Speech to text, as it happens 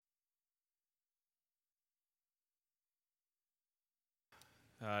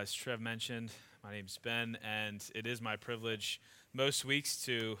As Trev mentioned, my name's Ben, and it is my privilege most weeks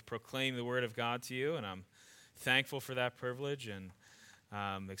to proclaim the Word of God to you, and I'm thankful for that privilege, and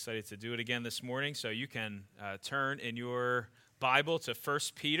I'm excited to do it again this morning. So you can turn in your Bible to 1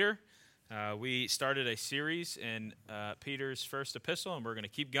 Peter. We started a series in Peter's first epistle, and we're going to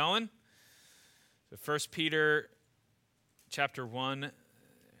keep going. So 1 Peter chapter 1, and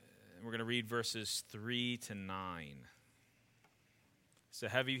we're going to read verses 3 to 9. It's a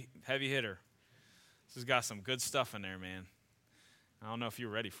heavy hitter. This has got some good stuff in there, man. I don't know if you're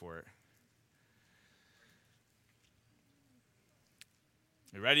ready for it.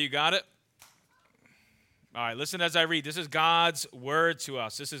 You ready? You got it? All right, listen as I read. This is God's word to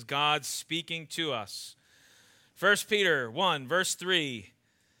us. This is God speaking to us. 1 Peter 1, verse 3.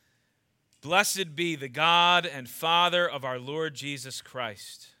 Blessed be the God and Father of our Lord Jesus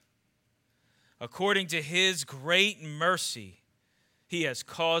Christ. According to his great mercy, he has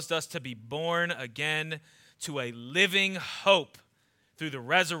caused us to be born again to a living hope through the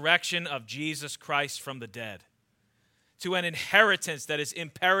resurrection of Jesus Christ from the dead, to an inheritance that is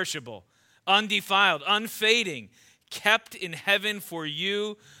imperishable, undefiled, unfading, kept in heaven for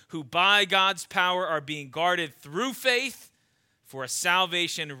you who by God's power are being guarded through faith for a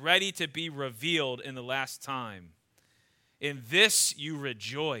salvation ready to be revealed in the last time. In this you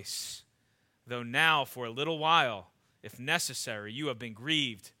rejoice, though now for a little while, if necessary, you have been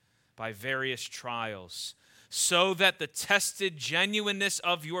grieved by various trials, so that the tested genuineness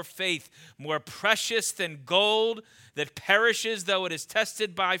of your faith, more precious than gold that perishes though it is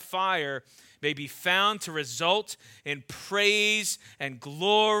tested by fire, may be found to result in praise and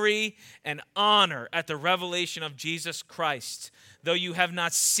glory and honor at the revelation of Jesus Christ. Though you have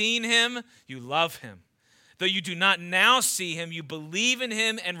not seen him, you love him. Though you do not now see him, you believe in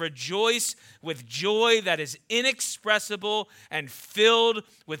him and rejoice with joy that is inexpressible and filled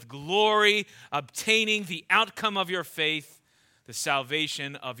with glory, obtaining the outcome of your faith, the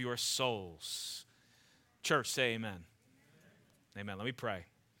salvation of your souls. Church, say amen. Amen. Let me pray.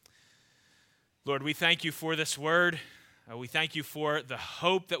 Lord, we thank you for this word. We thank you for the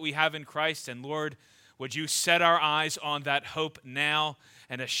hope that we have in Christ. And Lord, would you set our eyes on that hope now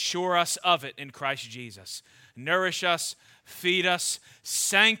and assure us of it in Christ Jesus. Nourish us, feed us,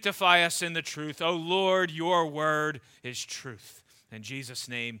 sanctify us in the truth. Oh Lord, your word is truth. In Jesus'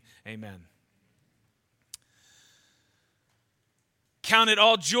 name, amen. Count it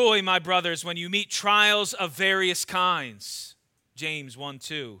all joy, my brothers, when you meet trials of various kinds. James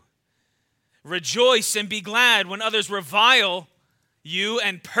 1:2. Rejoice and be glad when others revile you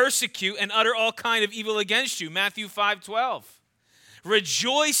and persecute and utter all kind of evil against you. Matthew 5:12.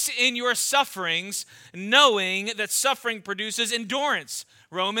 Rejoice in your sufferings, knowing that suffering produces endurance.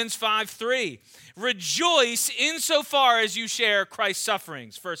 Romans 5:3. Rejoice insofar as you share Christ's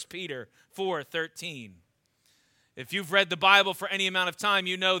sufferings. 1 Peter 4:13. If you've read the Bible for any amount of time,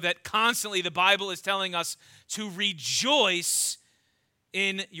 you know that constantly the Bible is telling us to rejoice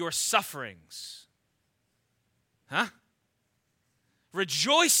in your sufferings.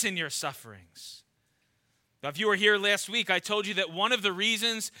 Rejoice in your sufferings. Now, if you were here last week, I told you that one of the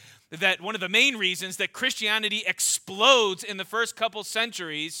main reasons that Christianity explodes in the first couple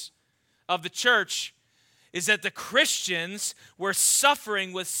centuries of the church is that the Christians were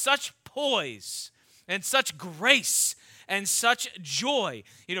suffering with such poise and such grace and such joy.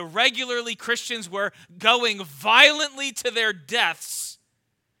 You know, regularly Christians were going violently to their deaths,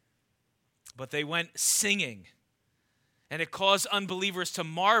 but they went singing. And it caused unbelievers to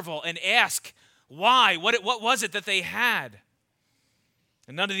marvel and ask, why? What was it that they had?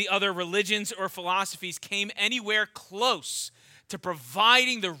 And none of the other religions or philosophies came anywhere close to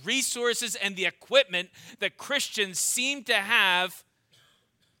providing the resources and the equipment that Christians seem to have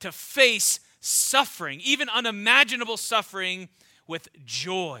to face suffering, even unimaginable suffering, with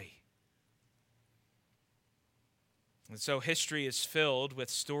joy. And so history is filled with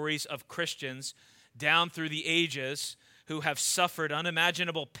stories of Christians down through the ages who have suffered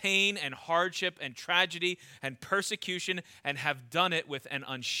unimaginable pain and hardship and tragedy and persecution and have done it with an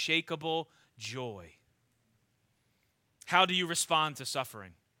unshakable joy. How do you respond to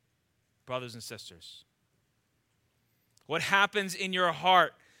suffering, brothers and sisters? What happens in your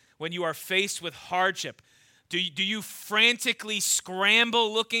heart when you are faced with hardship? Do you frantically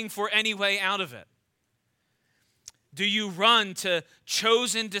scramble looking for any way out of it? Do you run to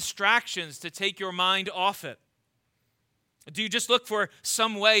chosen distractions to take your mind off it? Do you just look for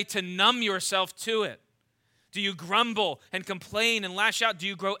some way to numb yourself to it? Do you grumble and complain and lash out? Do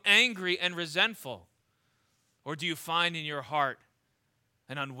you grow angry and resentful? Or do you find in your heart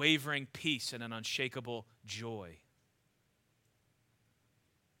an unwavering peace and an unshakable joy?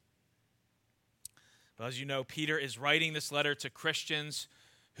 Well, as you know, Peter is writing this letter to Christians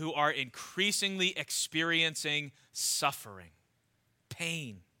who are increasingly experiencing suffering,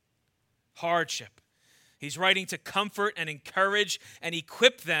 pain, hardship. He's writing to comfort and encourage and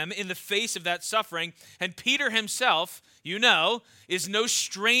equip them in the face of that suffering. And Peter himself, you know, is no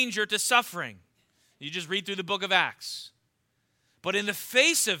stranger to suffering. You just read through the book of Acts. But in the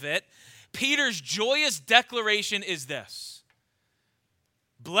face of it, Peter's joyous declaration is this: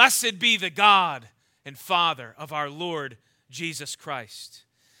 "Blessed be the God and Father of our Lord Jesus Christ."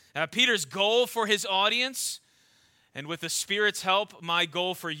 Peter's goal for his audience, and with the Spirit's help, my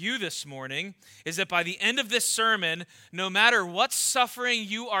goal for you this morning, is that by the end of this sermon, no matter what suffering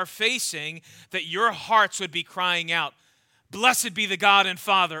you are facing, that your hearts would be crying out, "Blessed be the God and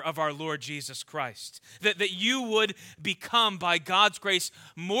Father of our Lord Jesus Christ." That you would become, by God's grace,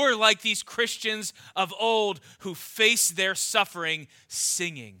 more like these Christians of old who faced their suffering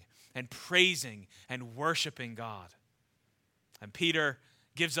singing and praising and worshiping God. And Peter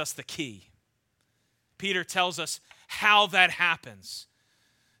gives us the key. Peter tells us how that happens.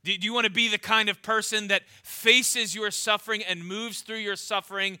 Do you want to be the kind of person that faces your suffering and moves through your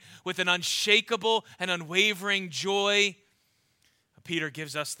suffering with an unshakable and unwavering joy? Peter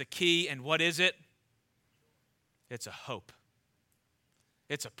gives us the key, and what is it? It's a hope.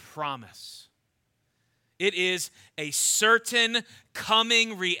 It's a promise. It is a certain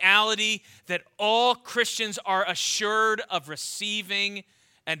coming reality that all Christians are assured of receiving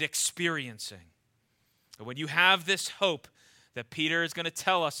and experiencing. And when you have this hope that Peter is going to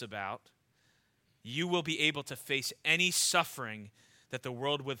tell us about, you will be able to face any suffering that the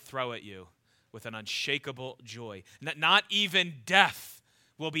world would throw at you with an unshakable joy. Not even death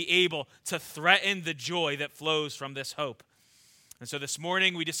will be able to threaten the joy that flows from this hope. And so this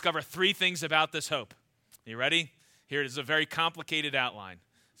morning we discover three things about this hope. You ready? Here it is, a very complicated outline.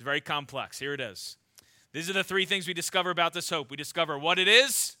 It's very complex. Here it is. These are the three things we discover about this hope. We discover what it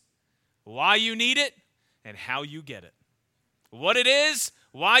is, why you need it, and how you get it. What it is,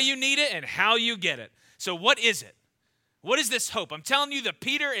 why you need it, and how you get it. So what is it? What is this hope? I'm telling you that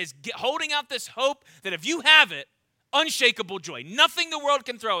Peter is holding out this hope that if you have it, unshakable joy. Nothing the world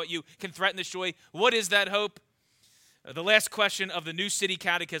can throw at you can threaten this joy. What is that hope? The last question of the New City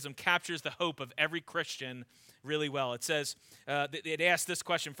Catechism captures the hope of every Christian really well. It says, it asks this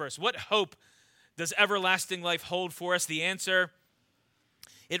question first: what hope does everlasting life hold for us? The answer: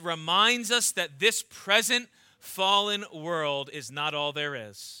 it reminds us that this present fallen world is not all there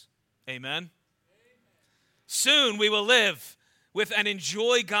is. Amen? Soon we will live with and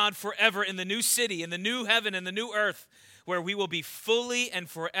enjoy God forever in the new city, in the new heaven, and the new earth, where we will be fully and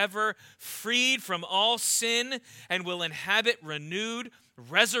forever freed from all sin and will inhabit renewed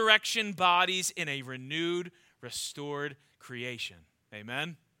resurrection bodies in a renewed, restored creation.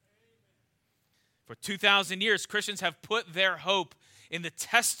 Amen? For 2,000 years, Christians have put their hope in the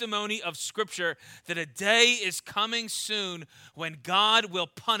testimony of Scripture that a day is coming soon when God will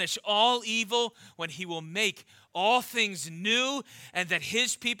punish all evil, when he will make all things new, and that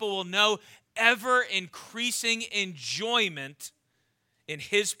his people will know ever-increasing enjoyment in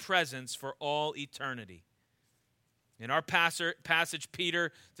his presence for all eternity. In our passage,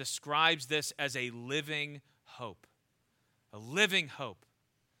 Peter describes this as a living hope. A living hope.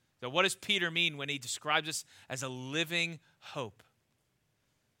 So what does Peter mean when he describes this as a living hope?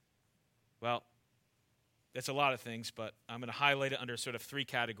 Well, that's a lot of things, but I'm going to highlight it under sort of three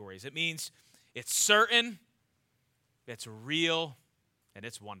categories. It means it's certain, it's real, and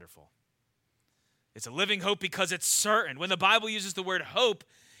it's wonderful. It's a living hope because it's certain. When the Bible uses the word hope,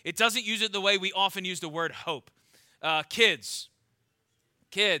 it doesn't use it the way we often use the word hope. Kids,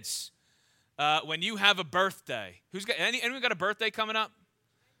 when you have a birthday, anyone got a birthday coming up?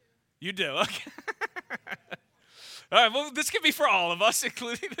 You do, okay. All right, well, this could be for all of us,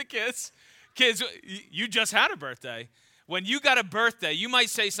 including the kids. Kids, you just had a birthday. When you got a birthday, you might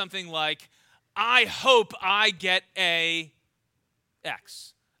say something like, "I hope I get a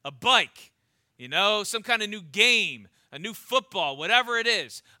X, a bike, some kind of new game, a new football, whatever it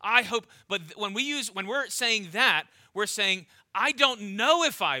is. I hope." But when we're saying that, we're saying, "I don't know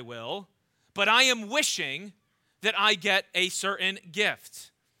if I will, but I am wishing that I get a certain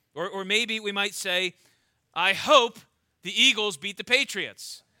gift." Or maybe we might say, "I hope the Eagles beat the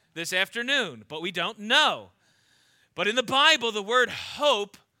Patriots this afternoon," but we don't know. But in the Bible, the word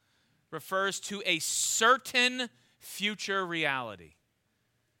hope refers to a certain future reality.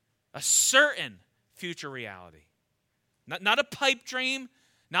 A certain future reality. Not a pipe dream,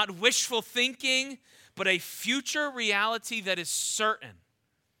 not wishful thinking, but a future reality that is certain.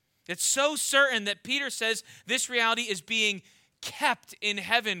 It's so certain that Peter says this reality is being kept in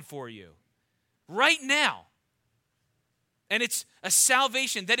heaven for you right now. And it's a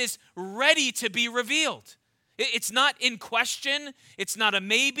salvation that is ready to be revealed. It's not in question. It's not a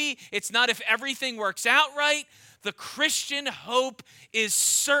maybe. It's not if everything works out right. The Christian hope is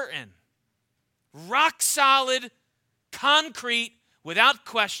certain, rock solid, concrete, without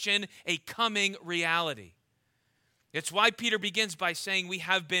question, a coming reality. It's why Peter begins by saying we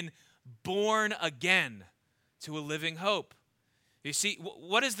have been born again to a living hope. You see,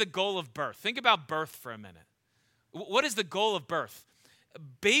 what is the goal of birth? Think about birth for a minute. What is the goal of birth?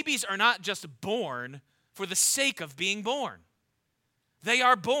 Babies are not just born for the sake of being born. They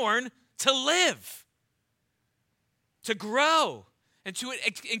are born to live, to grow, and to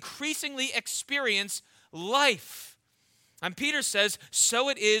increasingly experience life. And Peter says, so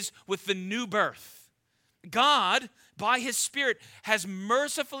it is with the new birth. God, by his Spirit, has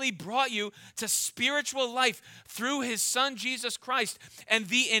mercifully brought you to spiritual life through his Son, Jesus Christ. And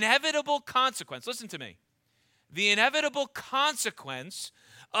the inevitable consequence, listen to me, the inevitable consequence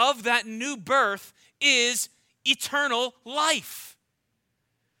of that new birth is eternal life.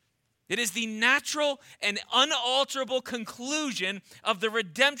 It is the natural and unalterable conclusion of the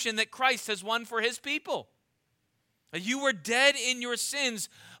redemption that Christ has won for his people. You were dead in your sins,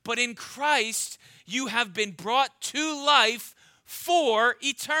 but in Christ you have been brought to life for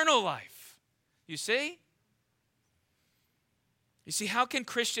eternal life. You see? You see, how can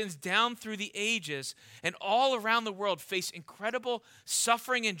Christians down through the ages and all around the world face incredible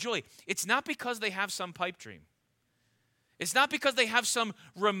suffering and joy? It's not because they have some pipe dream. It's not because they have some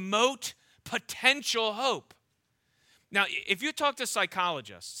remote potential hope. Now, if you talk to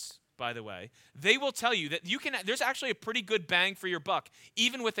psychologists, by the way, they will tell you that there's actually a pretty good bang for your buck,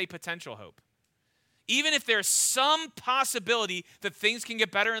 even with a potential hope. Even if there's some possibility that things can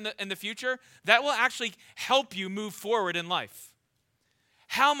get better in the future, that will actually help you move forward in life.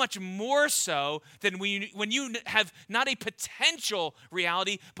 How much more so than when you have not a potential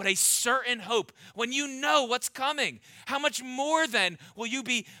reality, but a certain hope, when you know what's coming? How much more then will you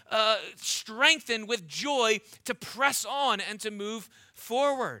be strengthened with joy to press on and to move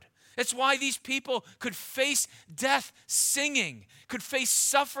forward? It's why these people could face death singing, could face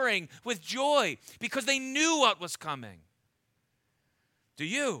suffering with joy, because they knew what was coming. Do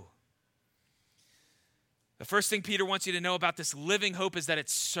you? The first thing Peter wants you to know about this living hope is that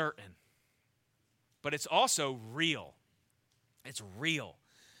it's certain, but it's also real. It's real.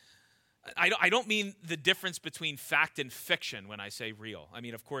 I don't mean the difference between fact and fiction when I say real. I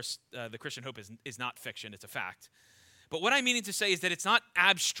mean, of course, the Christian hope is not fiction, it's a fact. But what I'm meaning to say is that it's not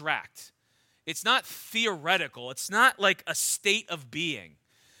abstract. It's not theoretical. It's not like a state of being.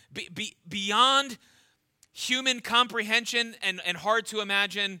 Beyond human comprehension and hard to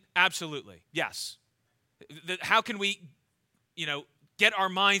imagine, absolutely, yes. How can we, get our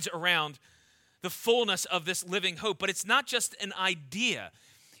minds around the fullness of this living hope? But it's not just an idea.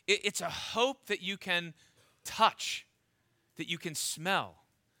 It's a hope that you can touch, that you can smell,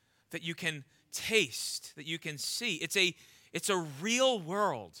 that you can taste, that you can see. It's a real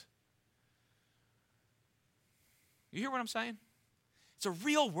world. You hear what I'm saying? It's a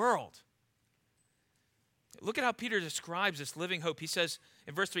real world. Look at how Peter describes this living hope. He says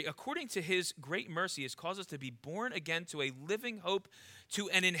in verse 3, according to his great mercy, he has caused us to be born again to a living hope, to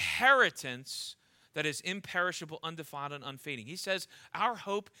an inheritance that is imperishable, undefiled, and unfading. He says our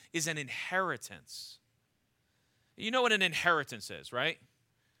hope is an inheritance. You know what an inheritance is, right?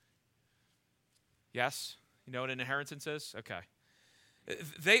 Yes? You know what an inheritance is? Okay.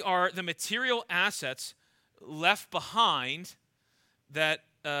 They are the material assets left behind that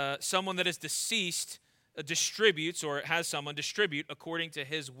someone that is deceased distributes, or has someone distribute according to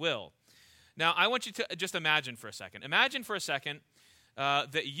his will. Now, I want you to just imagine for a second. Imagine for a second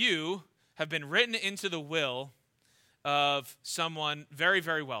that you have been written into the will of someone very,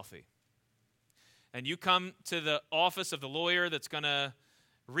 very wealthy. And you come to the office of the lawyer that's going to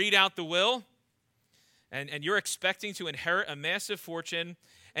read out the will, and you're expecting to inherit a massive fortune.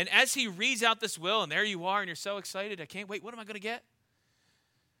 And as he reads out this will, and there you are, and you're so excited, I can't wait, what am I going to get?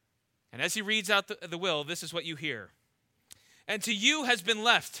 And as he reads out the will, this is what you hear. And to you has been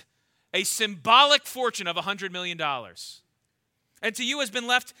left a symbolic fortune of $100 million. And to you has been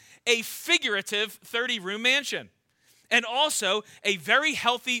left a figurative 30-room mansion. And also a very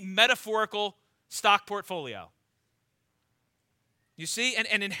healthy metaphorical stock portfolio. You see,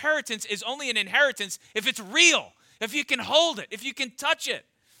 an inheritance is only an inheritance if it's real, if you can hold it, if you can touch it.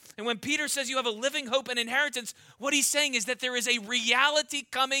 And when Peter says you have a living hope and inheritance, what he's saying is that there is a reality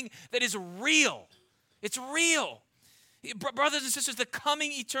coming that is real. It's real. Brothers and sisters, the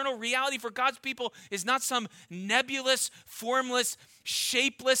coming eternal reality for God's people is not some nebulous, formless,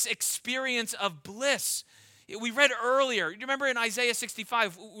 shapeless experience of bliss. We read earlier, you remember in Isaiah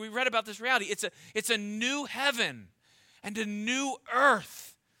 65, we read about this reality. It's a new heaven and a new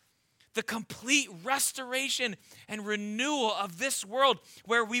earth. The complete restoration and renewal of this world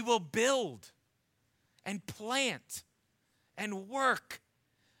where we will build and plant and work,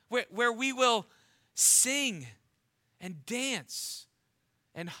 where we will sing and dance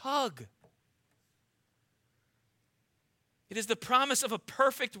and hug. It is the promise of a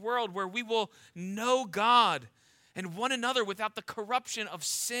perfect world where we will know God and one another without the corruption of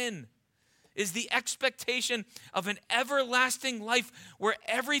sin. It is the expectation of an everlasting life where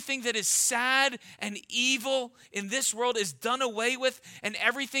everything that is sad and evil in this world is done away with and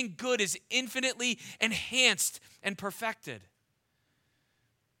everything good is infinitely enhanced and perfected.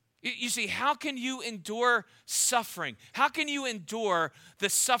 You see, how can you endure suffering? How can you endure the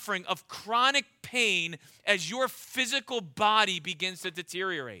suffering of chronic pain as your physical body begins to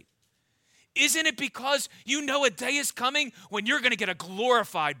deteriorate? Isn't it because you know a day is coming when you're going to get a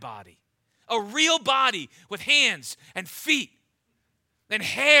glorified body? A real body with hands and feet and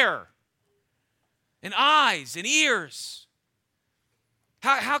hair and eyes and ears.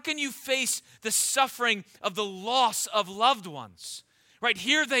 How can you face the suffering of the loss of loved ones? Right,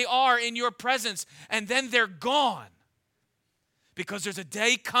 here they are in your presence, and then they're gone. Because there's a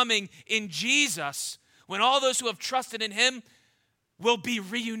day coming in Jesus when all those who have trusted in him will be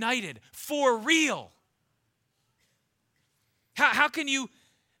reunited for real. How can you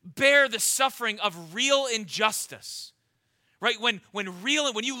bear the suffering of real injustice? Right, when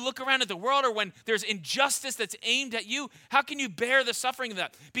you look around at the world or when there's injustice that's aimed at you, how can you bear the suffering of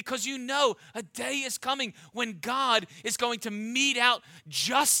that? Because you know a day is coming when God is going to mete out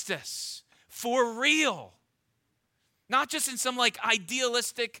justice for real. Not just in some like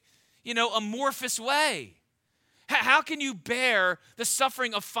idealistic, amorphous way. How can you bear the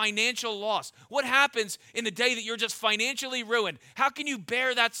suffering of financial loss? What happens in the day that you're just financially ruined? How can you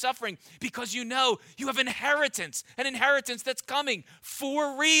bear that suffering? Because you know you have an inheritance that's coming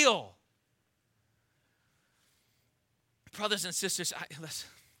for real. Brothers and sisters,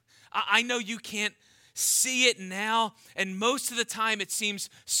 I know you can't see it now, and most of the time it seems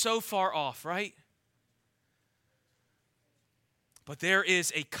so far off, right? But there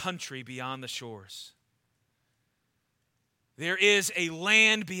is a country beyond the shores. There is a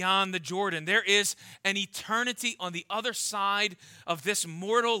land beyond the Jordan. There is an eternity on the other side of this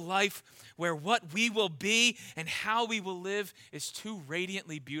mortal life where what we will be and how we will live is too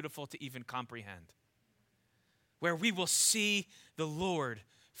radiantly beautiful to even comprehend. Where we will see the Lord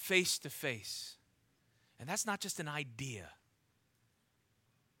face to face. And that's not just an idea.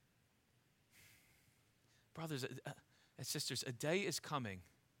 Brothers and sisters, a day is coming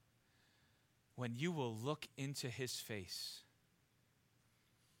when you will look into his face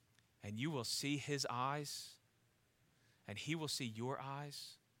and you will see his eyes and he will see your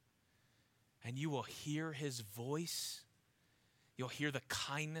eyes and you will hear his voice. You'll hear the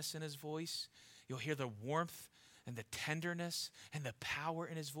kindness in his voice. You'll hear the warmth and the tenderness and the power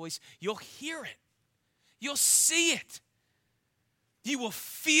in his voice. You'll hear it. You'll see it. You will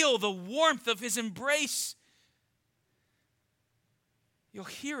feel the warmth of his embrace. You'll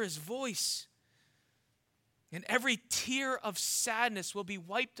hear his voice. And every tear of sadness will be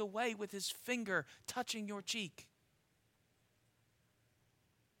wiped away with his finger touching your cheek.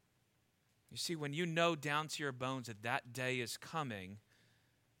 You see, when you know down to your bones that that day is coming,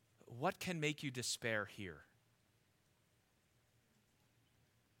 what can make you despair here?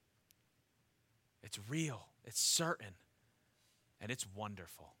 It's real, it's certain, and it's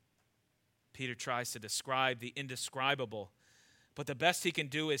wonderful. Peter tries to describe the indescribable, but the best he can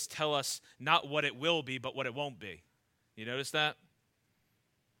do is tell us not what it will be, but what it won't be. You notice that?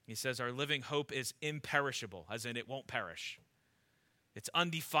 He says our living hope is imperishable, as in it won't perish. It's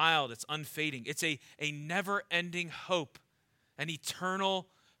undefiled, it's unfading. It's a never-ending hope, an eternal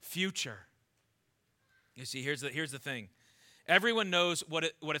future. You see, here's the thing. Everyone knows what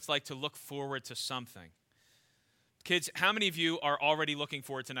it's like to look forward to something. Kids, how many of you are already looking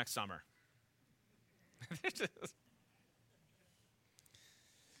forward to next summer?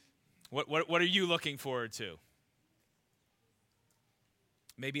 What are you looking forward to?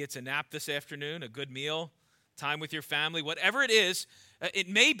 Maybe it's a nap this afternoon, a good meal, time with your family, whatever it is. It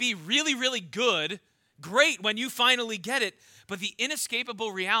may be really, really good, great when you finally get it, but the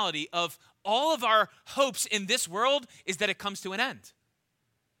inescapable reality of all of our hopes in this world is that it comes to an end.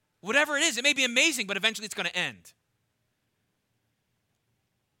 Whatever it is, it may be amazing, but eventually it's going to end.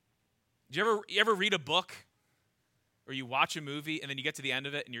 Do you ever read a book Or you watch a movie and then you get to the end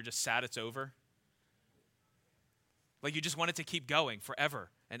of it and you're just sad it's over? Like you just want it to keep going forever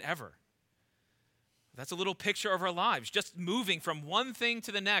and ever. That's a little picture of our lives, just moving from one thing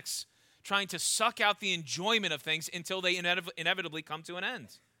to the next, trying to suck out the enjoyment of things until they inevitably come to an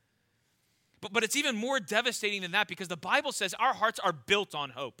end. But it's even more devastating than that, because the Bible says our hearts are built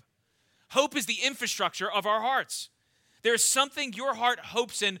on hope. Hope is the infrastructure of our hearts. There's something your heart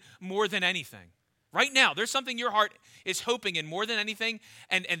hopes in more than anything. Right now, there's something your heart is hoping in more than anything,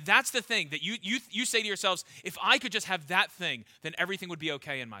 and that's the thing that you say to yourselves, if I could just have that thing, then everything would be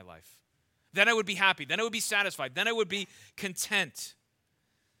okay in my life. Then I would be happy. Then I would be satisfied. Then I would be content.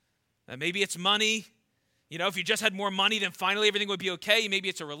 And maybe it's money. You know, if you just had more money, then finally everything would be okay. Maybe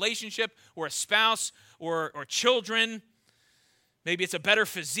it's a relationship or a spouse or children. Maybe it's a better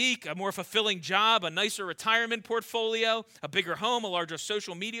physique, a more fulfilling job, a nicer retirement portfolio, a bigger home, a larger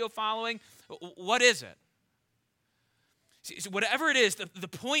social media following. What is it? See, whatever it is, the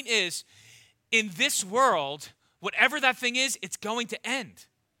point is, in this world, whatever that thing is, it's going to end.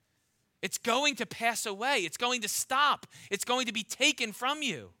 It's going to pass away. It's going to stop. It's going to be taken from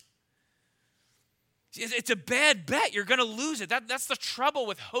you. It's a bad bet. You're going to lose it. That's the trouble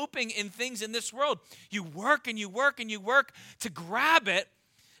with hoping in things in this world. You work and you work and you work to grab it,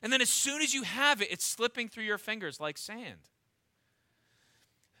 and then as soon as you have it, it's slipping through your fingers like sand.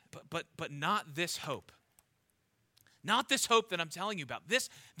 But not this hope. Not this hope that I'm telling you about.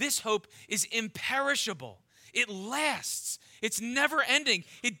 This hope is imperishable. It lasts. It's never ending.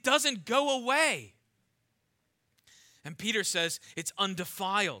 It doesn't go away. And Peter says it's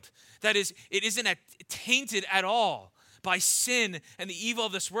undefiled. That is, it isn't tainted at all by sin and the evil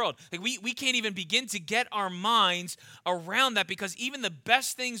of this world. Like we can't even begin to get our minds around that, because even the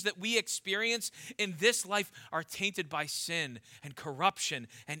best things that we experience in this life are tainted by sin and corruption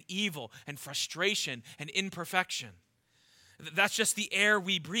and evil and frustration and imperfection. That's just the air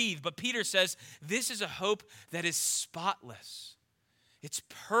we breathe. But Peter says this is a hope that is spotless. It's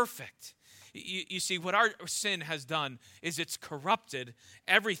perfect. You see, what our sin has done is it's corrupted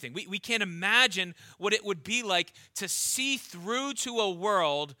everything. We can't imagine what it would be like to see through to a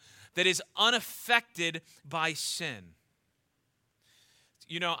world that is unaffected by sin.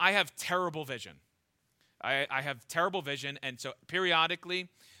 You know, I have terrible vision. I have terrible vision, and so periodically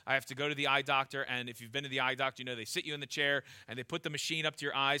I have to go to the eye doctor, and if you've been to the eye doctor, you know they sit you in the chair, and they put the machine up to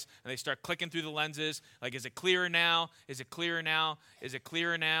your eyes, and they start clicking through the lenses, like, is it clearer now? Is it clearer now? Is it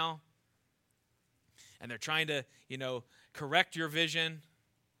clearer now? And they're trying to, correct your vision.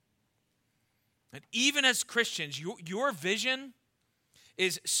 And even as Christians, your vision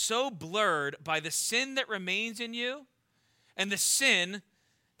is so blurred by the sin that remains in you and the sin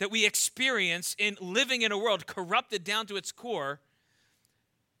that we experience in living in a world corrupted down to its core.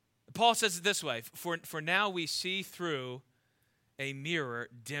 Paul says it this way, for now we see through a mirror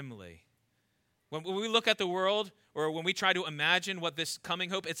dimly. When we look at the world, or when we try to imagine what this coming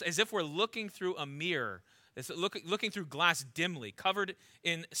hope, it's as if we're looking through a mirror. It's looking through glass dimly, covered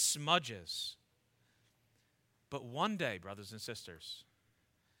in smudges. But one day, brothers and sisters,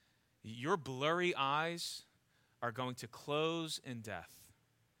 your blurry eyes are going to close in death,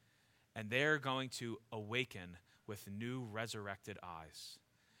 and they're going to awaken with new resurrected eyes.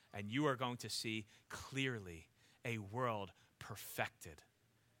 And you are going to see clearly a world perfected,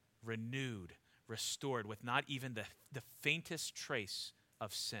 renewed, restored, with not even the faintest trace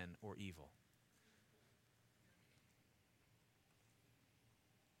of sin or evil.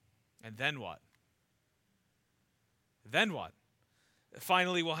 And then what? Then what?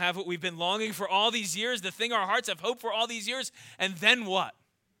 Finally, we'll have what we've been longing for all these years, the thing our hearts have hoped for all these years, and then what?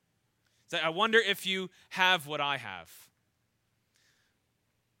 So I wonder if you have what I have.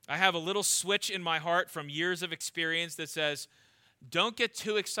 I have a little switch in my heart from years of experience that says, don't get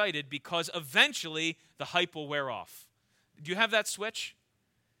too excited because eventually the hype will wear off. Do you have that switch?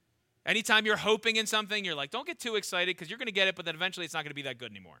 Anytime you're hoping in something, you're like, don't get too excited because you're going to get it, but then eventually it's not going to be that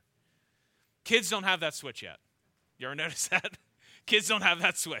good anymore. Kids don't have that switch yet. You ever notice that? Kids don't have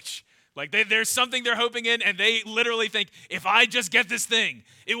that switch. Like there's something they're hoping in, and they literally think, if I just get this thing,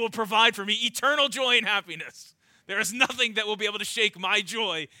 it will provide for me eternal joy and happiness. There is nothing that will be able to shake my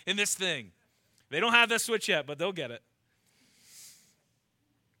joy in this thing. They don't have that switch yet, but they'll get it.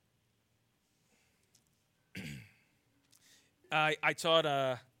 I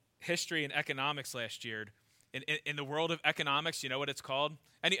taught history and economics last year. In the world of economics, you know what it's called?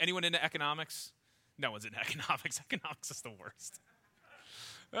 Anyone into economics? No one's into economics. Economics is the worst.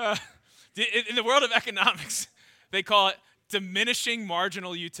 In the world of economics, they call it diminishing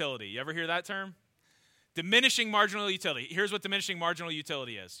marginal utility. You ever hear that term? Diminishing marginal utility. Here's what diminishing marginal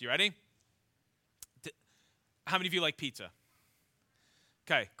utility is. You ready? How many of you like pizza?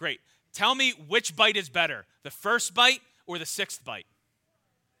 Okay, great. Tell me which bite is better, the first bite or the sixth bite?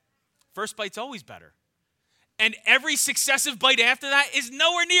 First bite's always better. And every successive bite after that is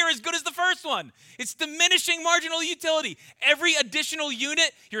nowhere near as good as the first one. It's diminishing marginal utility. Every additional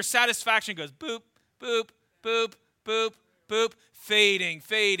unit, your satisfaction goes boop, boop, boop, boop, boop, fading,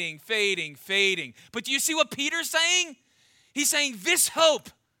 fading, fading, fading. But do you see what Peter's saying? He's saying this hope,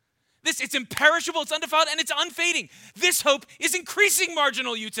 it's imperishable, it's undefiled, and it's unfading. This hope is increasing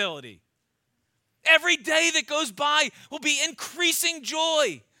marginal utility. Every day that goes by will be increasing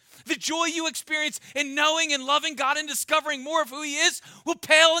joy. The joy you experience in knowing and loving God and discovering more of who he is will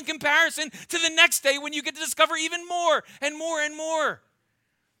pale in comparison to the next day when you get to discover even more and more and more.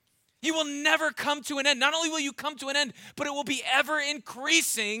 You will never come to an end. Not only will you come to an end, but it will be ever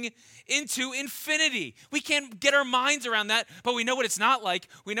increasing into infinity. We can't get our minds around that, but we know what it's not like.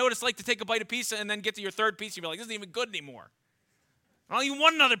 We know what it's like to take a bite of pizza and then get to your third piece and you're like, this isn't even good anymore. I don't even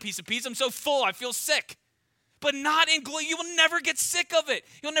want another piece of pizza. I'm so full, I feel sick. But not in glory. You will never get sick of it.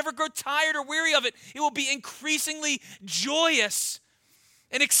 You'll never grow tired or weary of it. It will be increasingly joyous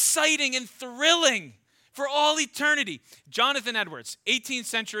and exciting and thrilling for all eternity. Jonathan Edwards, 18th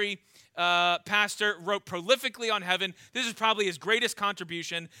century pastor, wrote prolifically on heaven. This is probably his greatest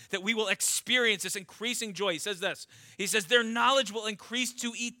contribution, that we will experience this increasing joy. He says this. He says, their knowledge will increase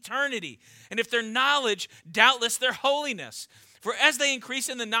to eternity. And if their knowledge, doubtless their holiness. For as they increase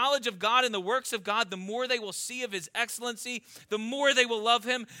in the knowledge of God and the works of God, the more they will see of his excellency, the more they will love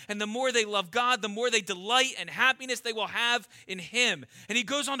him, and the more they love God, the more they delight and happiness they will have in him. And he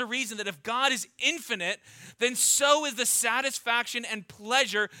goes on to reason that if God is infinite, then so is the satisfaction and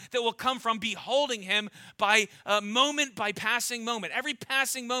pleasure that will come from beholding him by moment by passing moment. Every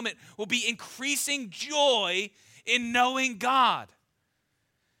passing moment will be increasing joy in knowing God.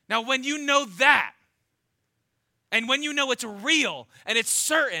 Now, when you know that, and when you know it's real and it's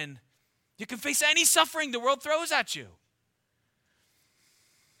certain, you can face any suffering the world throws at you.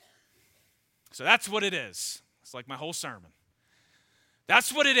 So that's what it is. It's like my whole sermon.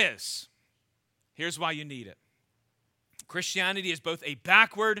 That's what it is. Here's why you need it. Christianity is both a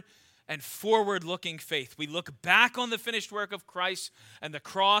backward and forward-looking faith. We look back on the finished work of Christ and the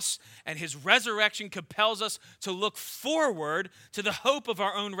cross, and his resurrection compels us to look forward to the hope of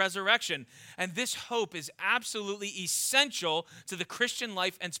our own resurrection. And this hope is absolutely essential to the Christian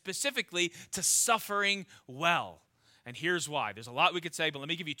life, and specifically to suffering well. And here's why. There's a lot we could say, but let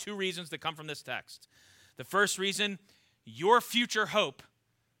me give you two reasons that come from this text. The first reason, your future hope,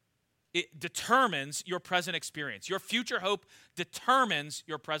 it determines your present experience. Your future hope determines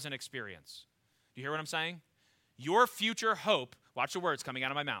your present experience. Do you hear what I'm saying? Your future hope, watch the words coming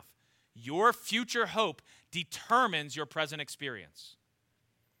out of my mouth. Your future hope determines your present experience.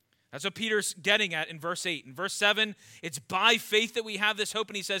 That's what Peter's getting at in verse 8. In verse 7, it's by faith that we have this hope.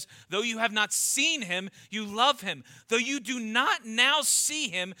 And he says, though you have not seen him, you love him. Though you do not now see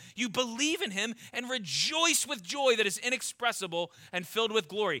him, you believe in him and rejoice with joy that is inexpressible and filled with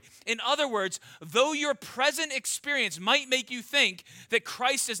glory. In other words, though your present experience might make you think that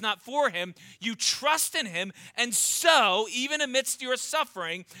Christ is not for him, you trust in him. And so, even amidst your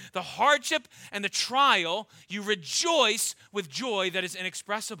suffering, the hardship and the trial, you rejoice with joy that is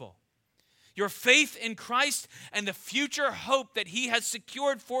inexpressible. Your faith in Christ and the future hope that he has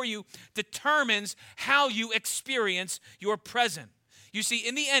secured for you determines how you experience your present. You see,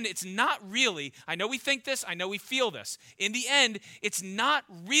 in the end, it's not really, I know we think this, I know we feel this. In the end, it's not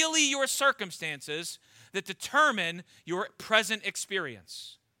really your circumstances that determine your present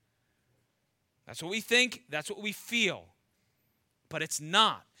experience. That's what we think, that's what we feel. But it's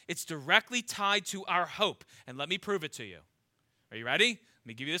not. It's directly tied to our hope. And let me prove it to you. Are you ready? Let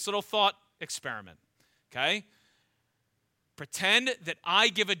me give you this little thought experiment, okay? Pretend that I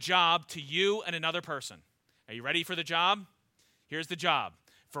give a job to you and another person. Are you ready for the job? Here's the job.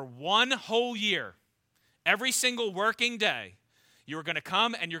 For 1 whole year, every single working day, you're going to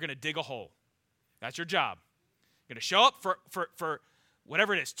come and you're going to dig a hole. That's your job. You're going to show up for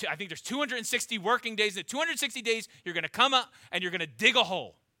whatever it is. I think there's 260 working days. In 260 days, you're going to come up and you're going to dig a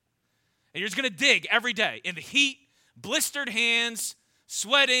hole. And you're just going to dig every day in the heat, blistered hands,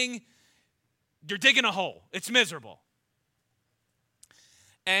 sweating. You're digging a hole. It's miserable.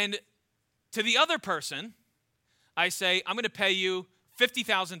 And to the other person, I say, I'm going to pay you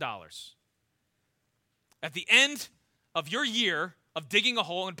 $50,000. At the end of your year of digging a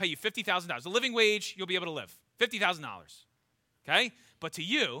hole, I'm going to pay you $50,000. The living wage, you'll be able to live. $50,000. Okay? But to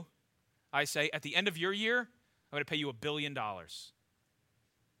you, I say, at the end of your year, I'm going to pay you $1 billion.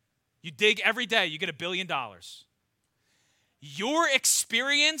 You dig every day, you get $1 billion. Your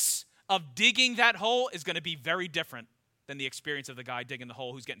experience of digging that hole is going to be very different than the experience of the guy digging the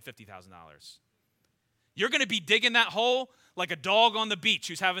hole who's getting $50,000. You're going to be digging that hole like a dog on the beach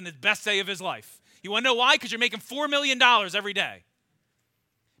who's having the best day of his life. You want to know why? Because you're making $4 million every day.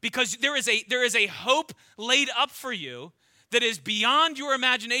 Because there is a hope laid up for you that is beyond your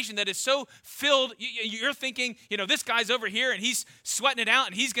imagination, that is so filled. You're thinking, this guy's over here and he's sweating it out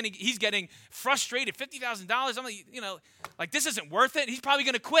and he's getting frustrated. $50,000. I'm like, this isn't worth it. He's probably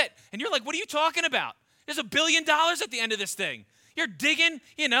going to quit. And you're like, what are you talking about? There's $1 billion at the end of this thing. You're digging,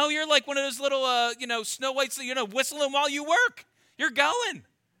 you're like one of those little, Snow Whites, whistling while you work. You're going.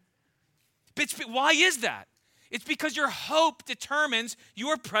 But why is that? It's because your hope determines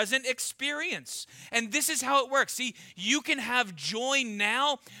your present experience. And this is how it works. See, you can have joy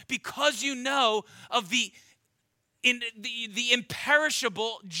now because you know of the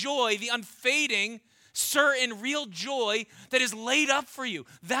imperishable joy, the unfading, certain, real joy that is laid up for you.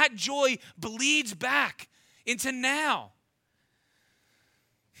 That joy bleeds back into now.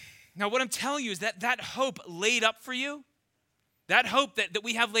 Now, what I'm telling you is that hope laid up for you, that hope that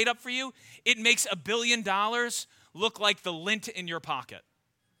we have laid up for you, it makes $1 billion look like the lint in your pocket.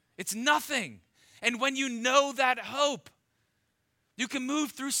 It's nothing. And when you know that hope, you can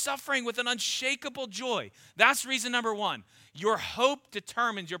move through suffering with an unshakable joy. That's reason number one. Your hope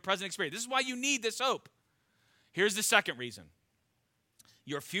determines your present experience. This is why you need this hope. Here's the second reason.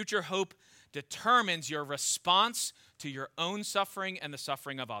 Your future hope determines your response to your own suffering and the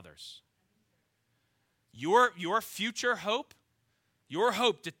suffering of others. Your future hope, your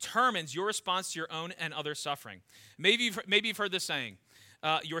hope determines your response to your own and other suffering. Maybe you've heard this saying,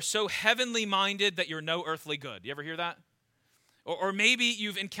 you're so heavenly minded that you're no earthly good. You ever hear that? Or maybe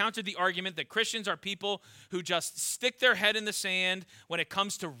you've encountered the argument that Christians are people who just stick their head in the sand when it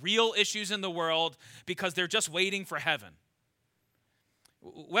comes to real issues in the world because they're just waiting for heaven.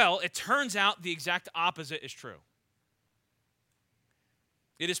 Well, it turns out the exact opposite is true.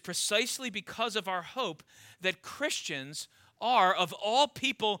 It is precisely because of our hope that Christians are, of all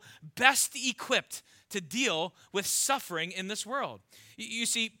people, best equipped to deal with suffering in this world. You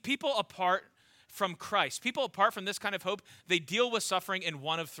see, people apart from Christ, people apart from this kind of hope, they deal with suffering in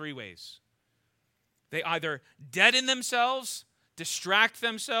one of three ways. They either deaden themselves, distract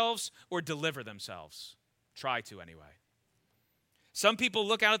themselves, or deliver themselves. Try to anyway. Some people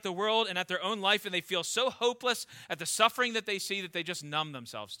look out at the world and at their own life and they feel so hopeless at the suffering that they see that they just numb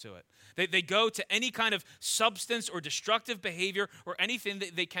themselves to it. They go to any kind of substance or destructive behavior or anything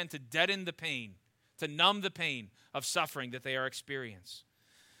that they can to deaden the pain, to numb the pain of suffering that they are experiencing.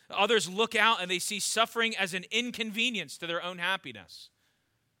 Others look out and they see suffering as an inconvenience to their own happiness.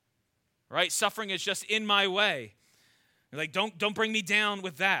 Right? Suffering is just in my way. They're like, don't bring me down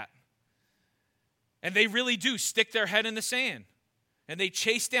with that. And they really do stick their head in the sand. And they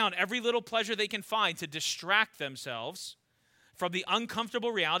chase down every little pleasure they can find to distract themselves from the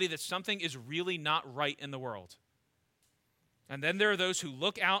uncomfortable reality that something is really not right in the world. And then there are those who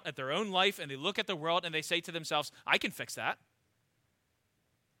look out at their own life and they look at the world and they say to themselves, I can fix that.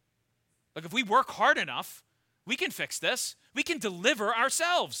 Like if we work hard enough, we can fix this. We can deliver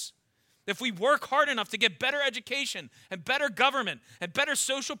ourselves. If we work hard enough to get better education and better government and better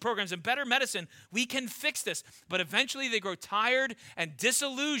social programs and better medicine, we can fix this. But eventually they grow tired and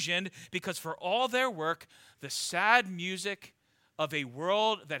disillusioned because for all their work, the sad music of a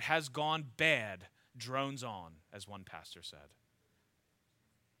world that has gone bad drones on, as one pastor said.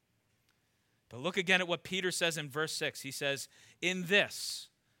 But look again at what Peter says in verse 6. He says, in this,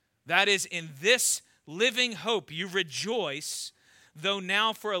 that is, in this living hope, you rejoice, though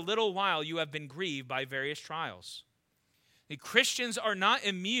now for a little while you have been grieved by various trials. The Christians are not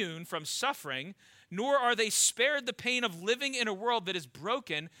immune from suffering, nor are they spared the pain of living in a world that is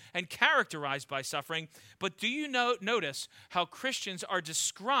broken and characterized by suffering. But do you notice how Christians are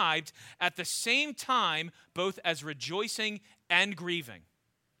described at the same time both as rejoicing and grieving?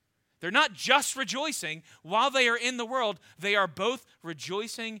 They're not just rejoicing. While they are in the world, they are both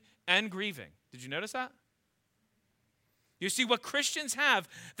rejoicing and grieving. Did you notice that? You see, what Christians have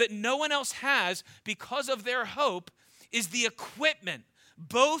that no one else has because of their hope is the equipment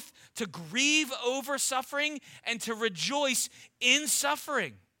both to grieve over suffering and to rejoice in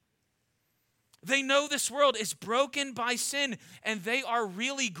suffering. They know this world is broken by sin and they are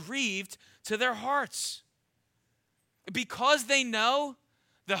really grieved to their hearts. Because they know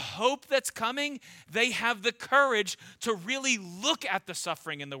the hope that's coming, they have the courage to really look at the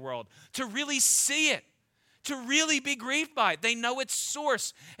suffering in the world, to really see it, to really be grieved by it. They know its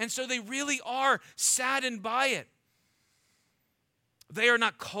source, and so they really are saddened by it. They are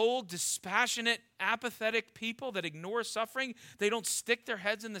not cold, dispassionate, apathetic people that ignore suffering. They don't stick their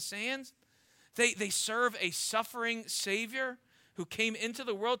heads in the sand. They serve a suffering Savior who came into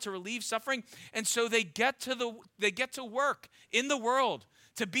the world to relieve suffering. And so they get to work in the world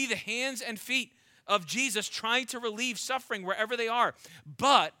to be the hands and feet of Jesus, trying to relieve suffering wherever they are.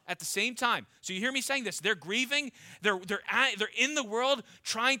 But at the same time, so you hear me saying this, they're grieving, they're in the world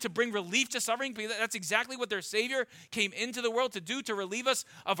trying to bring relief to suffering, because that's exactly what their Savior came into the world to do, to relieve us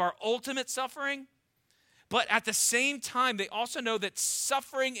of our ultimate suffering. But at the same time, they also know that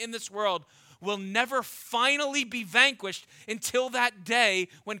suffering in this world will never finally be vanquished until that day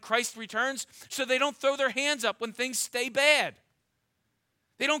when Christ returns, so they don't throw their hands up when things stay bad.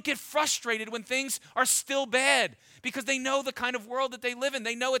 They don't get frustrated when things are still bad, because they know the kind of world that they live in.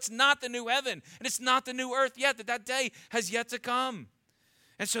 They know it's not the new heaven and it's not the new earth yet, that day has yet to come.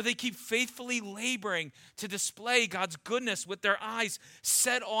 And so they keep faithfully laboring to display God's goodness with their eyes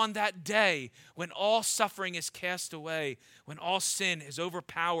set on that day when all suffering is cast away, when all sin is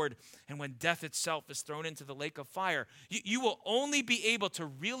overpowered, and when death itself is thrown into the lake of fire. You will only be able to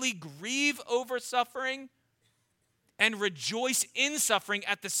really grieve over suffering and rejoice in suffering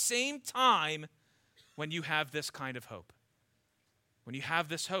at the same time when you have this kind of hope. When you have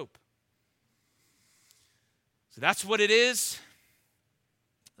this hope. So that's what it is.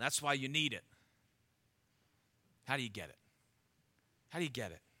 That's why you need it. How do you get it? How do you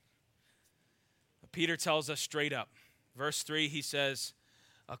get it? Peter tells us straight up. Verse 3, he says,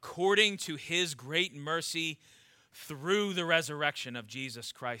 according to his great mercy through the resurrection of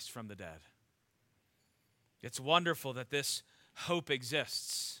Jesus Christ from the dead. It's wonderful that this hope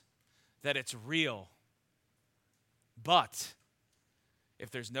exists, that it's real. But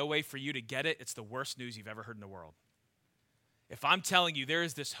if there's no way for you to get it, it's the worst news you've ever heard in the world. If I'm telling you there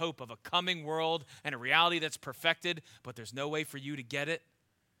is this hope of a coming world and a reality that's perfected, but there's no way for you to get it,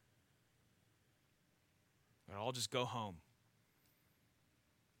 then I'll just go home.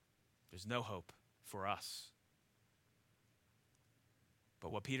 There's no hope for us.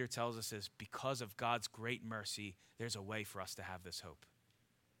 But what Peter tells us is because of God's great mercy, there's a way for us to have this hope.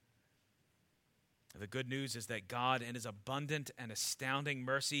 The good news is that God, in his abundant and astounding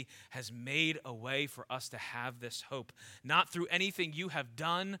mercy, has made a way for us to have this hope. Not through anything you have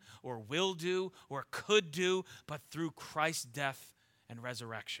done or will do or could do, but through Christ's death and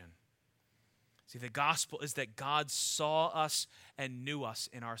resurrection. See, the gospel is that God saw us and knew us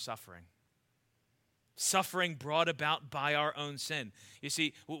in our suffering. Suffering brought about by our own sin. You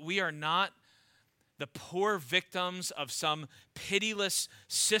see, we are not the poor victims of some pitiless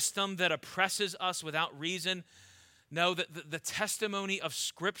system that oppresses us without reason. No, the testimony of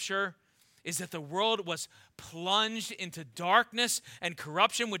Scripture is that the world was plunged into darkness and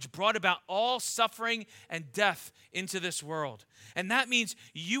corruption, which brought about all suffering and death into this world. And that means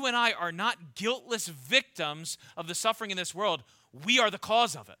you and I are not guiltless victims of the suffering in this world. We are the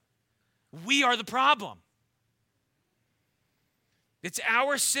cause of it. We are the problem. It's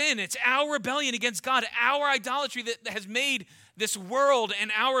our sin, it's our rebellion against God, our idolatry that has made this world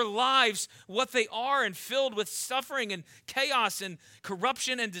and our lives what they are, and filled with suffering and chaos and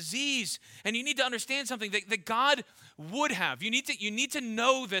corruption and disease. And you need to understand something that God would have. You need to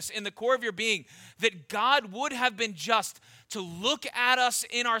know this in the core of your being, that God would have been just to look at us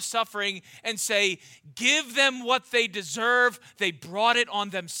in our suffering and say, give them what they deserve. They brought it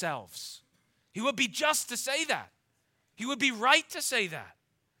on themselves. He would be just to say that. He would be right to say that.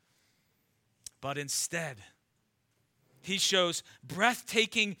 But instead, he shows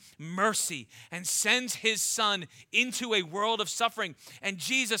breathtaking mercy and sends his son into a world of suffering. And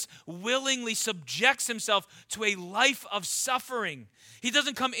Jesus willingly subjects himself to a life of suffering. He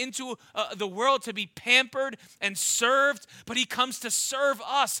doesn't come into the world to be pampered and served, but he comes to serve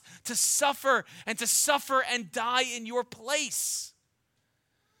us, to suffer and die in your place.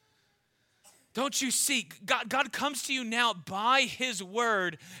 Don't you see? God comes to you now by his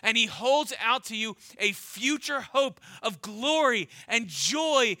word, and he holds out to you a future hope of glory and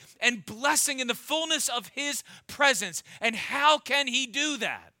joy and blessing in the fullness of his presence. And how can he do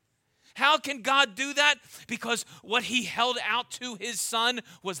that? How can God do that? Because what he held out to his son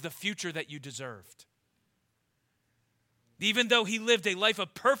was the future that you deserved. Even though he lived a life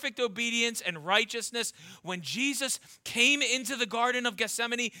of perfect obedience and righteousness, when Jesus came into the Garden of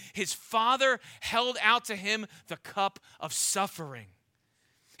Gethsemane, his Father held out to him the cup of suffering.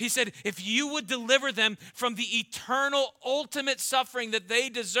 He said, if you would deliver them from the eternal, ultimate suffering that they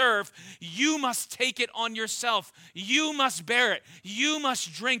deserve, you must take it on yourself. You must bear it. You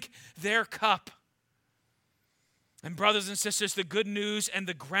must drink their cup. And brothers and sisters, the good news and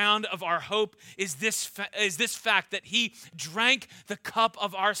the ground of our hope is this fact that he drank the cup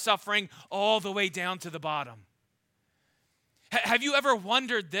of our suffering all the way down to the bottom. Have you ever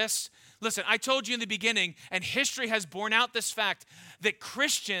wondered this? Listen, I told you in the beginning, and history has borne out this fact, that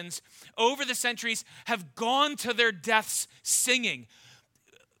Christians over the centuries have gone to their deaths singing.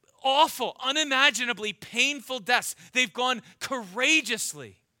 Awful, unimaginably painful deaths. They've gone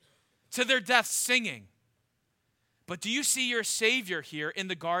courageously to their deaths singing. But do you see your Savior here in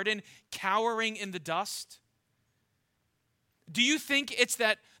the garden cowering in the dust? Do you think it's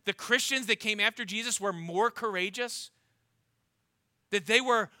that the Christians that came after Jesus were more courageous? That they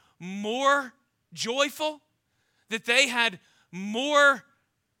were more joyful? That they had more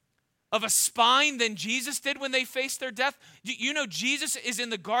of a spine than Jesus did when they faced their death? You know, Jesus is in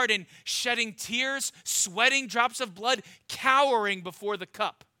the garden shedding tears, sweating drops of blood, cowering before the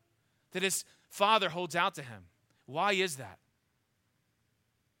cup that his Father holds out to him. Why is that?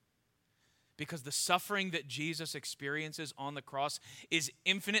 Because the suffering that Jesus experiences on the cross is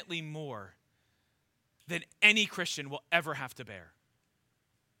infinitely more than any Christian will ever have to bear.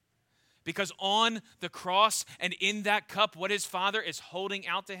 Because on the cross and in that cup, what his Father is holding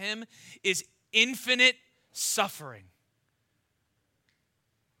out to him is infinite suffering,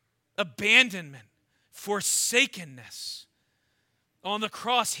 abandonment, forsakenness. On the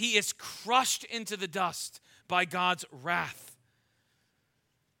cross, he is crushed into the dust by God's wrath.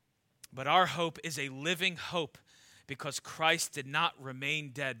 But our hope is a living hope because Christ did not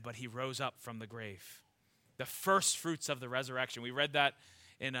remain dead, but he rose up from the grave. The first fruits of the resurrection. We read that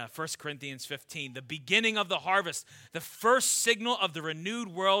in 1 Corinthians 15, the beginning of the harvest, the first signal of the renewed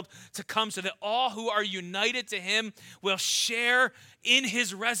world to come, so that all who are united to him will share in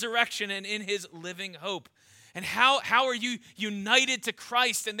his resurrection and in his living hope. And how are you united to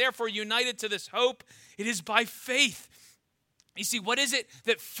Christ and therefore united to this hope? It is by faith. You see, what is it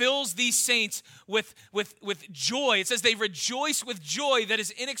that fills these saints with joy? It says they rejoice with joy that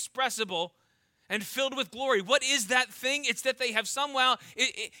is inexpressible and filled with glory. What is that thing? It's that they have somehow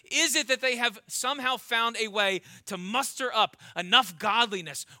found a way to muster up enough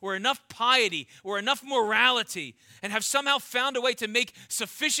godliness or enough piety or enough morality and have somehow found a way to make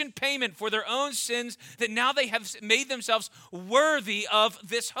sufficient payment for their own sins that now they have made themselves worthy of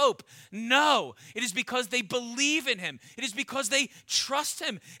this hope? No, it is because they believe in him. It is because they trust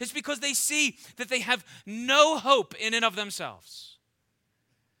him. It's because they see that they have no hope in and of themselves.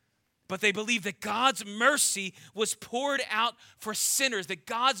 But they believe that God's mercy was poured out for sinners, that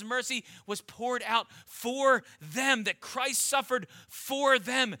God's mercy was poured out for them, that Christ suffered for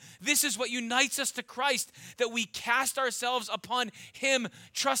them. This is what unites us to Christ, that we cast ourselves upon him,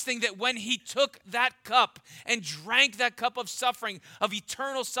 trusting that when he took that cup and drank that cup of suffering, of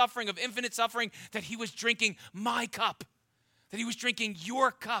eternal suffering, of infinite suffering, that he was drinking my cup, that he was drinking your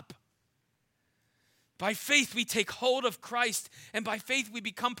cup. By faith, we take hold of Christ, and by faith, we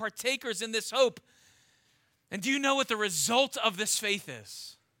become partakers in this hope. And do you know what the result of this faith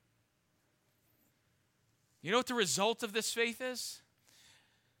is? You know what the result of this faith is?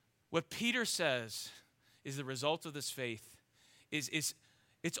 What Peter says is the result of this faith is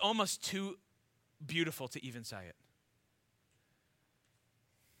it's almost too beautiful to even say it.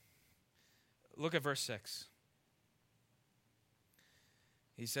 Look at verse 6.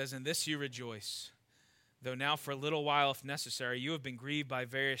 He says, "In this you rejoice, though now for a little while, if necessary, you have been grieved by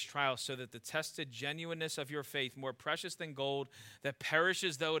various trials, so that the tested genuineness of your faith, more precious than gold, that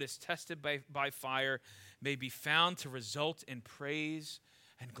perishes though it is tested by fire, may be found to result in praise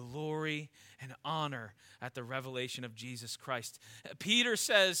and glory and honor at the revelation of Jesus Christ." Peter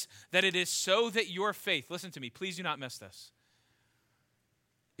says that it is so that your faith, listen to me, please do not miss this.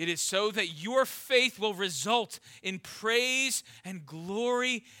 It is so that your faith will result in praise and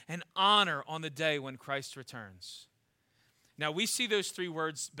glory and honor on the day when Christ returns. Now, we see those three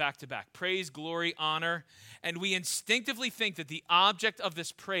words back to back: praise, glory, honor, and we instinctively think that the object of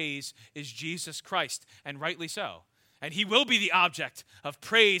this praise is Jesus Christ, and rightly so. And he will be the object of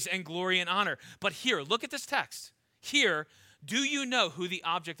praise and glory and honor. But here, look at this text. Here, do you know who the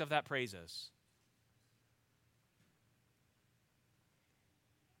object of that praise is?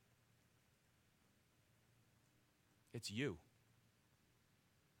 It's you.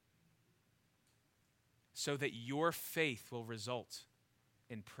 So that your faith will result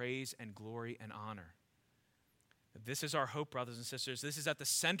in praise and glory and honor. This is our hope, brothers and sisters. This is at the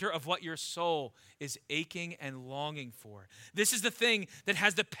center of what your soul is aching and longing for. This is the thing that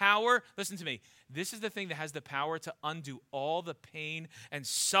has the power, listen to me, this is the thing that has the power to undo all the pain and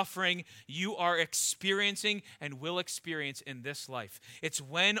suffering you are experiencing and will experience in this life. It's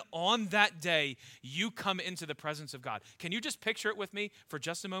when on that day you come into the presence of God. Can you just picture it with me for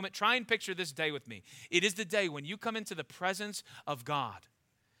just a moment? Try and picture this day with me. It is the day when you come into the presence of God.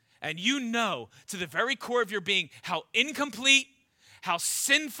 And you know to the very core of your being how incomplete, how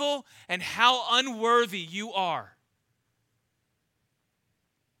sinful, and how unworthy you are.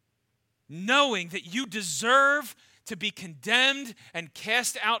 Knowing that you deserve to be condemned and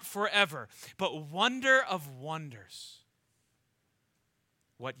cast out forever. But wonder of wonders,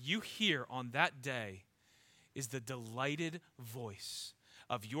 what you hear on that day is the delighted voice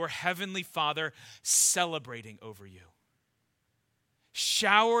of your heavenly Father celebrating over you,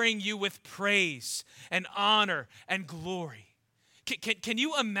 showering you with praise and honor and glory. Can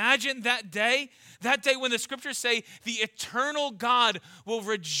you imagine that day? That day when the scriptures say the eternal God will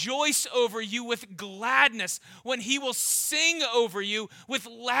rejoice over you with gladness, when he will sing over you with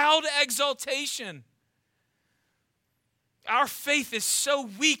loud exultation. Our faith is so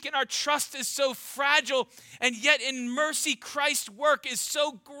weak and our trust is so fragile, and yet in mercy Christ's work is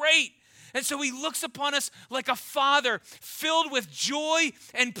so great. And so he looks upon us like a father filled with joy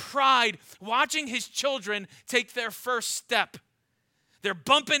and pride, watching his children take their first step. They're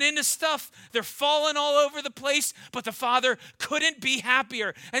bumping into stuff. They're falling all over the place, but the Father couldn't be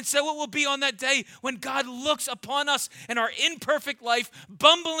happier. And so it will be on that day when God looks upon us in our imperfect life,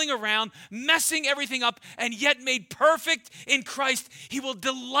 bumbling around, messing everything up, and yet made perfect in Christ. He will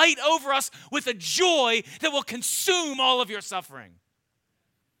delight over us with a joy that will consume all of your suffering.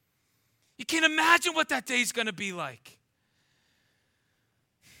 You can't imagine what that day is going to be like.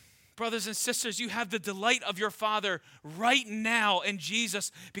 Brothers and sisters, you have the delight of your Father right now in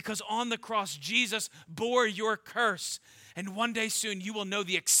Jesus, because on the cross, Jesus bore your curse. And one day soon, you will know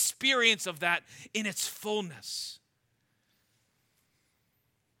the experience of that in its fullness.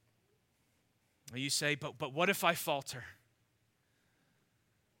 You say, but what if I falter?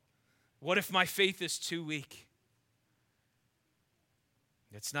 What if my faith is too weak?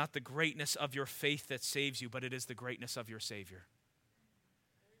 It's not the greatness of your faith that saves you, but it is the greatness of your Savior.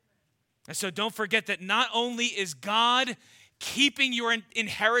 And so don't forget that not only is God keeping your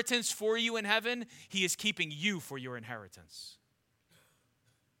inheritance for you in heaven, he is keeping you for your inheritance.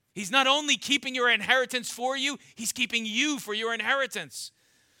 He's not only keeping your inheritance for you, he's keeping you for your inheritance.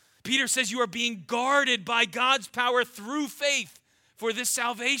 Peter says you are being guarded by God's power through faith for this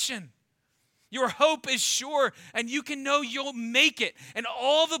salvation. Your hope is sure, and you can know you'll make it. And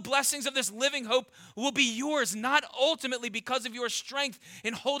all the blessings of this living hope will be yours, not ultimately because of your strength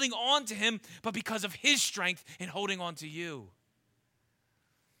in holding on to him, but because of his strength in holding on to you.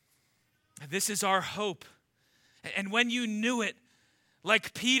 This is our hope. And when you knew it,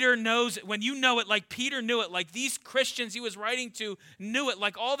 like Peter knows it, when you know it like Peter knew it, like these Christians he was writing to knew it,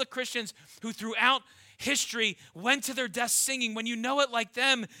 like all the Christians who throughout history went to their deaths singing, when you know it like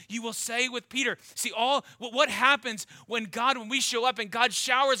them, you will say with Peter, see, what happens when we show up and God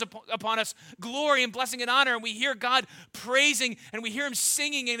showers upon us glory and blessing and honor, and we hear God praising and we hear him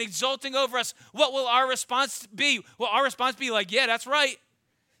singing and exulting over us, what will our response be? Will our response be like, yeah, that's right,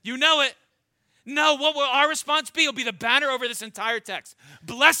 you know it? No, what will our response be? It'll be the banner over this entire text.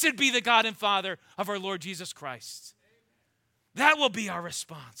 Blessed be the God and Father of our Lord Jesus Christ. That will be our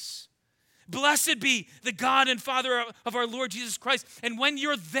response. Blessed be the God and Father of our Lord Jesus Christ. And when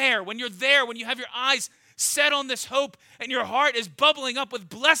you have your eyes set on this hope and your heart is bubbling up with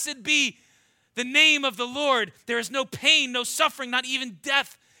blessed be the name of the Lord, there is no pain, no suffering, not even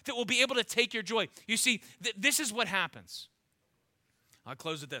death that will be able to take your joy. You see, this is what happens. I'll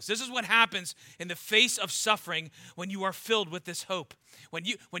close with this. This is what happens in the face of suffering when you are filled with this hope. When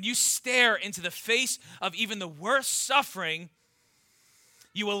you stare into the face of even the worst suffering,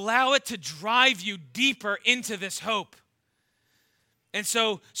 you allow it to drive you deeper into this hope. And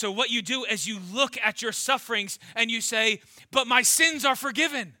so what you do is you look at your sufferings and you say, but my sins are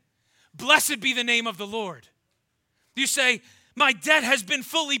forgiven. Blessed be the name of the Lord. You say, my debt has been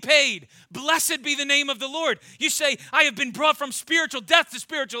fully paid. Blessed be the name of the Lord. You say, I have been brought from spiritual death to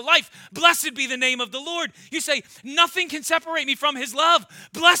spiritual life. Blessed be the name of the Lord. You say, nothing can separate me from his love.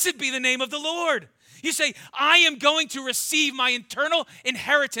 Blessed be the name of the Lord. You say, I am going to receive my eternal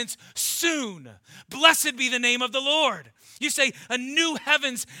inheritance soon. Blessed be the name of the Lord. You say, a new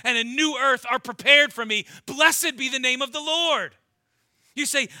heavens and a new earth are prepared for me. Blessed be the name of the Lord. You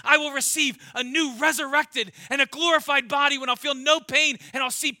say, I will receive a new resurrected and a glorified body when I'll feel no pain and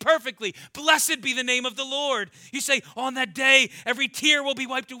I'll see perfectly. Blessed be the name of the Lord. You say, on that day, every tear will be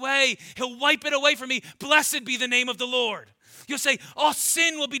wiped away. He'll wipe it away from me. Blessed be the name of the Lord. You'll say, all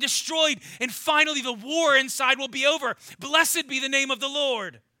sin will be destroyed and finally the war inside will be over. Blessed be the name of the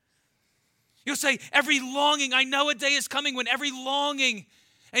Lord. You'll say, every longing, I know a day is coming when every longing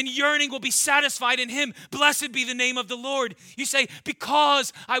and yearning will be satisfied in him. Blessed be the name of the Lord. You say,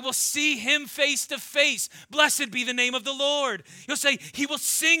 because I will see him face to face. Blessed be the name of the Lord. You'll say, he will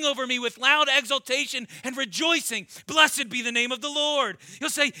sing over me with loud exultation and rejoicing. Blessed be the name of the Lord. You'll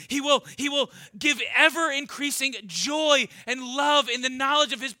say, he will give ever increasing joy and love in the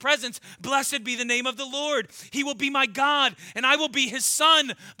knowledge of his presence. Blessed be the name of the Lord. He will be my God and I will be his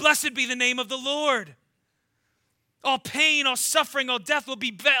son. Blessed be the name of the Lord. All pain, all suffering, all death will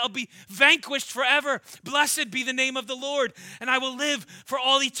be vanquished forever. Blessed be the name of the Lord. And I will live for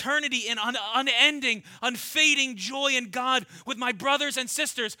all eternity in unending, unfading joy in God with my brothers and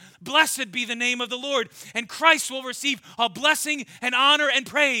sisters. Blessed be the name of the Lord. And Christ will receive all blessing and honor and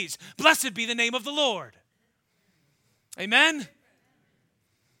praise. Blessed be the name of the Lord. Amen?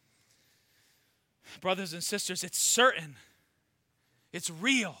 Brothers and sisters, it's certain. It's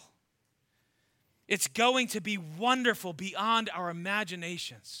real. It's going to be wonderful beyond our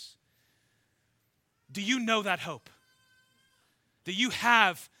imaginations. Do you know that hope? Do you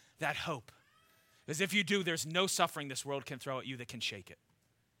have that hope? Because if you do, there's no suffering this world can throw at you that can shake it.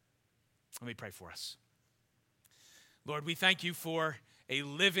 Let me pray for us. Lord, we thank you for a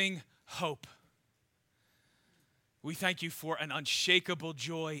living hope. We thank you for an unshakable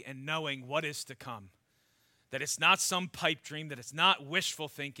joy in knowing what is to come. That it's not some pipe dream, that it's not wishful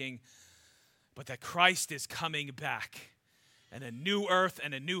thinking, but that Christ is coming back and a new earth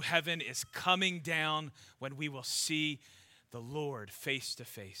and a new heaven is coming down when we will see the Lord face to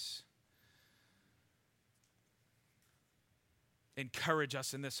face. Encourage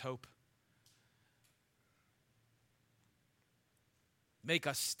us in this hope. Make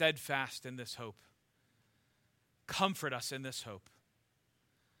us steadfast in this hope. Comfort us in this hope.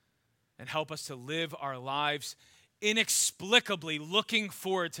 And help us to live our lives inexplicably looking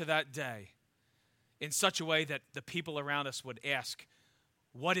forward to that day in such a way that the people around us would ask,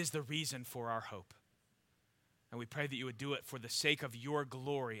 what is the reason for our hope? And we pray that you would do it for the sake of your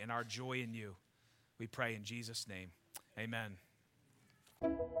glory and our joy in you. We pray in Jesus' name. Amen.